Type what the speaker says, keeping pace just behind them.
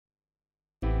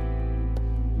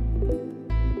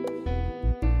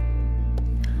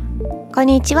こん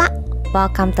にちは。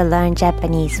Welcome to Learn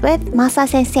Japanese with Masa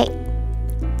Sensei.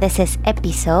 This is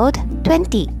episode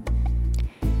 20.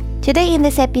 Today in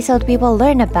this episode, we will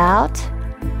learn about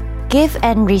give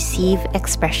and receive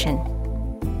expression.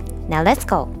 Now let's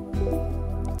go.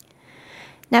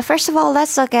 Now first of all,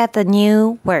 let's look at the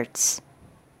new words.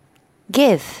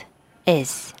 Give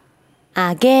is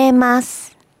あげま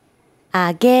す、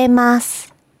あげま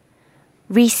す。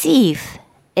Receive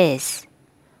is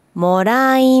も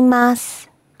らいま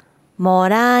す、も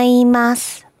らいま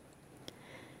す。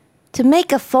To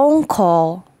make a phone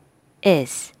call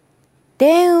is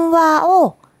電話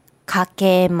をか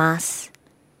けます、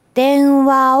電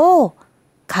話を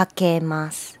かけま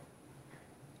す。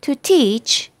To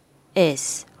teach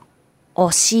is 教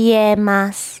え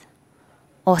ます、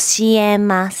教え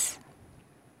ます。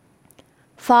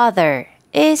Father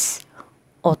is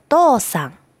お父さ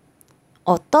ん、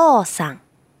お父さん。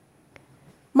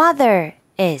Mother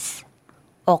is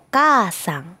お母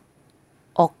さん、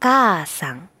お母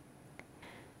さん。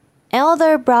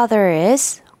Elder brother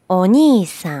is お兄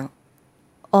さん、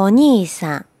お兄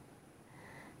さん。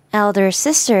Elder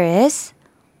sister is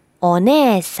お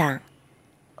姉さん、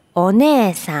お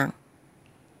姉さん。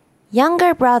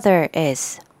Younger brother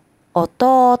is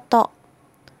弟、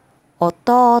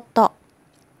弟。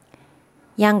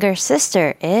Younger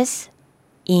sister is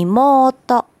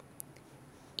妹、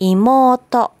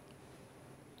妹。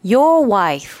Your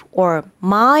wife or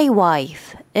my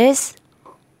wife is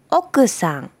奥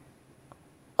さん、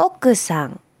奥さ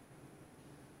ん。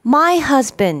My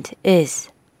husband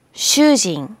is 主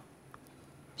人、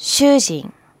主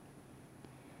人。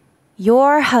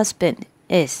Your husband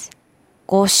is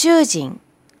ご主人、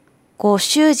ご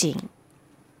主人。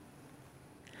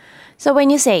So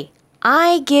when you say,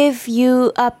 I give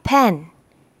you a pen,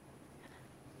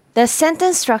 the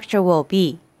sentence structure will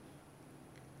be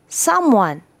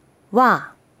someone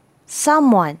は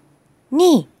someone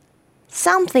に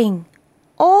something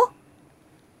を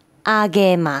あ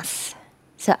げます。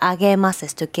So あげます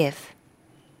is to give.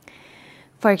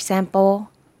 For example,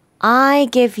 I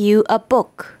give you a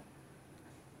book.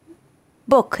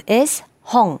 Book is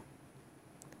本.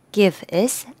 Give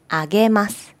is あげま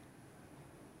す。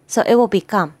So it will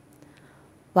become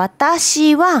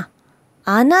私は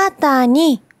あなた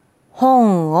に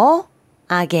本を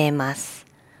あげます。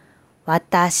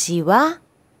私は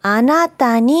あな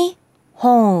たに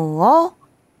本を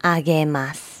あげ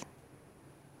ます。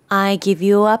I give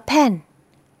you a pen.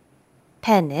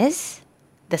 Pen is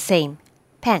the same.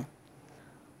 Pen.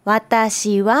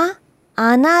 私は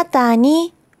あなた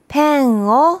にペン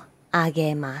をあ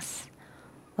げます。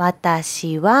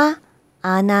私は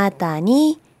あなた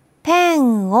にペ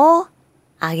ンを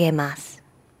あげます。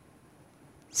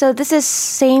So this is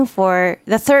same for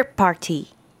the third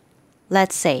party.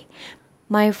 Let's say,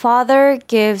 my father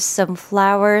gives some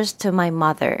flowers to my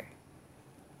mother.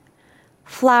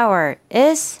 Flower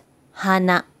is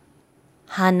花、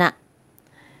花。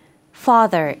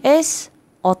Father is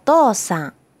お父さ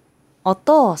ん、お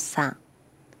父さん。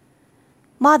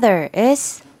Mother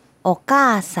is お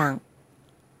母さん、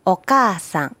お母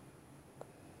さん。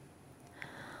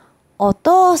お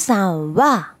父さん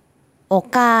はお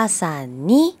母さん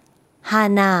に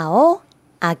花を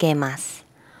あげます。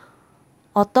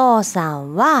お父さ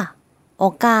んは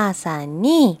お母さん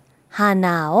に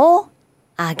花を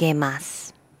あげま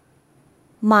す。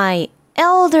My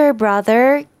elder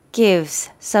brother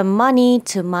gives some money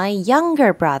to my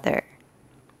younger brother.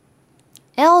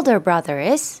 Elder brother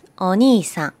is お兄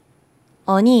さん、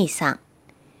お兄さん。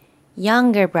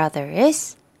Younger brother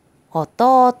is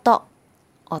弟、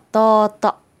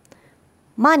弟。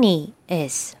Money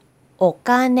is お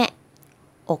金、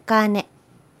お金。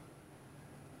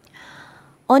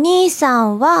お兄さ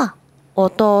んは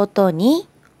弟に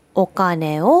お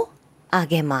金をあ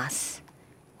げます。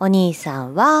お兄さ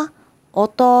んは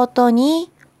弟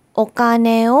にお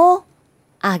金を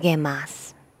あげま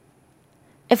す。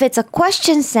If it's a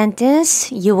question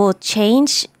sentence, you will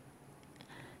change.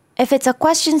 If it's a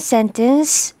question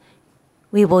sentence,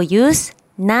 we will use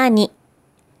何。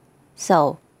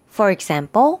So, for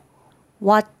example,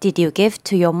 what did you give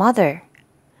to your mother?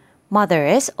 Mother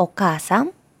is お母さ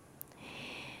ん。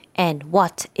And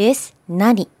what is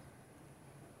何?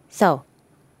 So,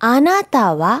 あな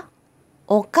たは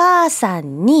お母さ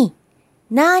んに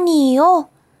何を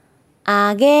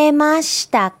あげまし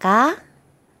たか？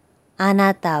あ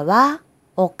なたは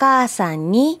お母さん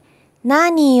に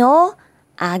何を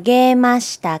あげま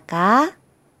したか？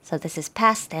 So this is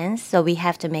past tense, so we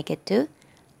have to make it to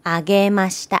あげま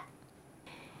した。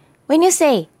When you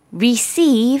say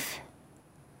receive,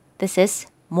 this is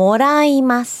もらい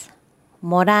ます。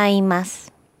もらいま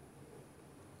す。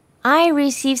I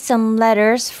received some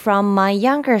letters from my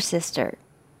younger sister.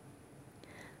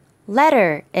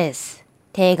 Letter is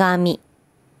手紙、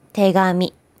手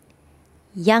紙。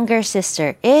Younger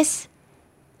sister is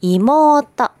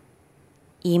妹、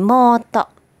妹。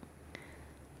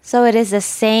So it is the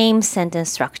same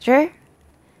sentence structure.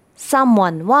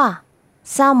 Someone は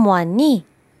someone に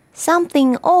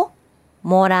something を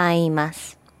もらいま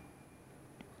す。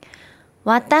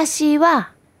私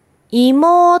は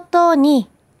妹に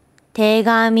手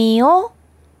紙を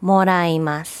もらい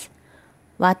ます。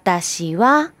私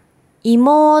は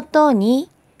妹に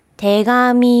手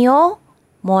紙を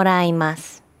もらいま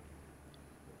す。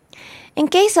In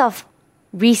case of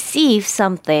receive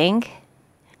something,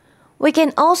 we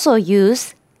can also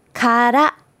use か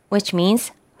ら which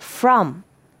means from.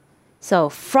 So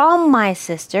from my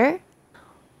sister,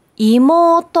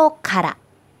 妹から。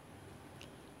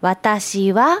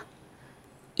私は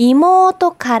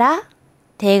妹から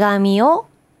手紙を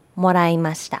もらい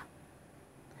ました。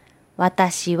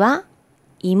私は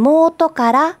妹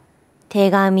から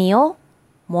手紙を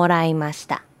もらいまし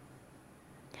た。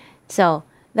So,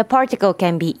 the particle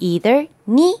can be either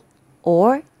に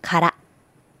or から。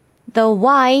The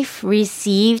wife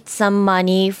received some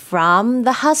money from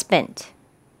the husband.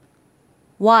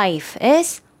 Wife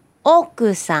is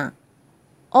奥さん、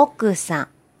奥さん。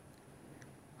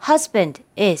Husband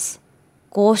is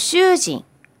ご主人、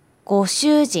ご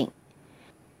主人。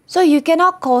So you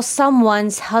cannot call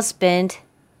someone's husband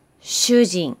主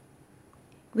人。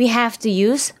We have to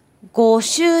use ご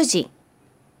主人、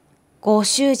ご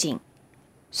主人。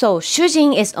So 主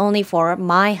人 is only for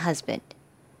my husband.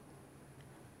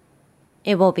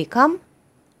 It will become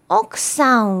奥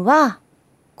さんは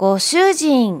ご主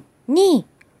人に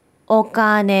お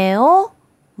金を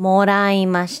もらい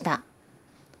ました。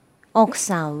奥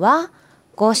さんは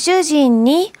ご主人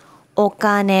にお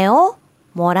金を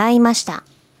もらいました。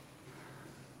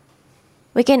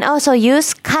We can also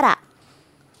use から。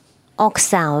奥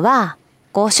さんは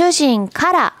ご主人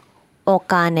からお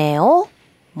金を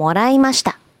もらいまし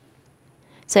た。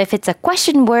So if it's a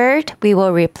question word, we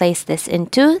will replace this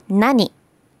into 何。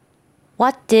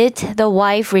What did the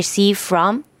wife receive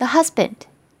from the husband?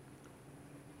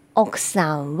 奥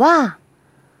さんは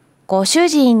ご主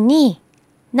人に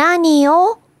何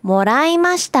をもらい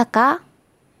ましたか？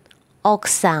奥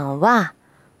さんは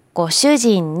ご主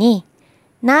人に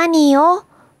何を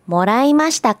もらいま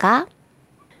したか？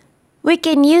 We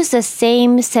can use the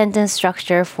same sentence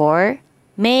structure for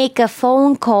make a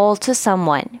phone call to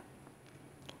someone.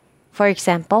 For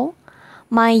example,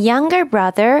 my younger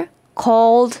brother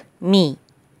called me.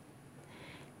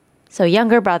 So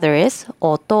younger brother is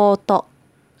弟、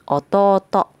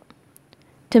弟。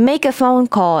To make a phone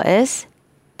call is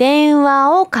電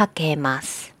話をかけま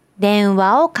す。電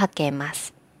話をかけま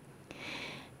す。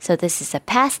So this is a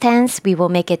past tense. We will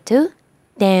make it to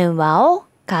電話を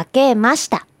かけまし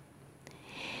た。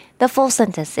The full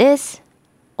sentence is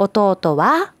弟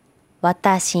は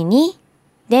私に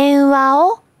電話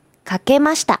をかけ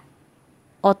ました。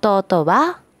弟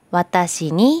は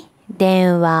私に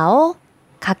電話を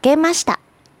かけました。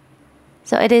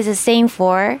So it is the same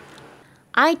for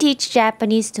I teach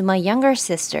Japanese to my younger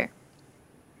sister.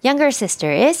 Younger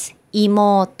sister is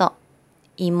妹、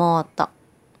妹。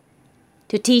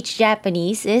To teach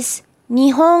Japanese is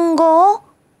日本語を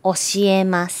教え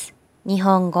ます。日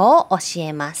本語を教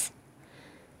えます。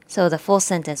So the full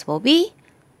sentence will be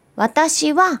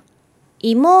私は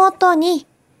妹に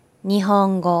日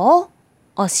本語を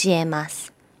教えま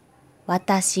す。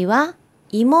私は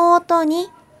妹に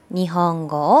日本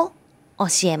語を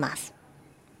教えます。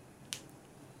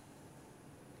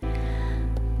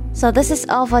So this is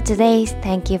all for today.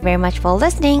 Thank you very much for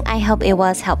listening. I hope it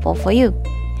was helpful for you.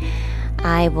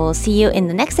 I will see you in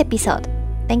the next episode.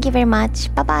 Thank you very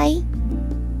much. Bye bye.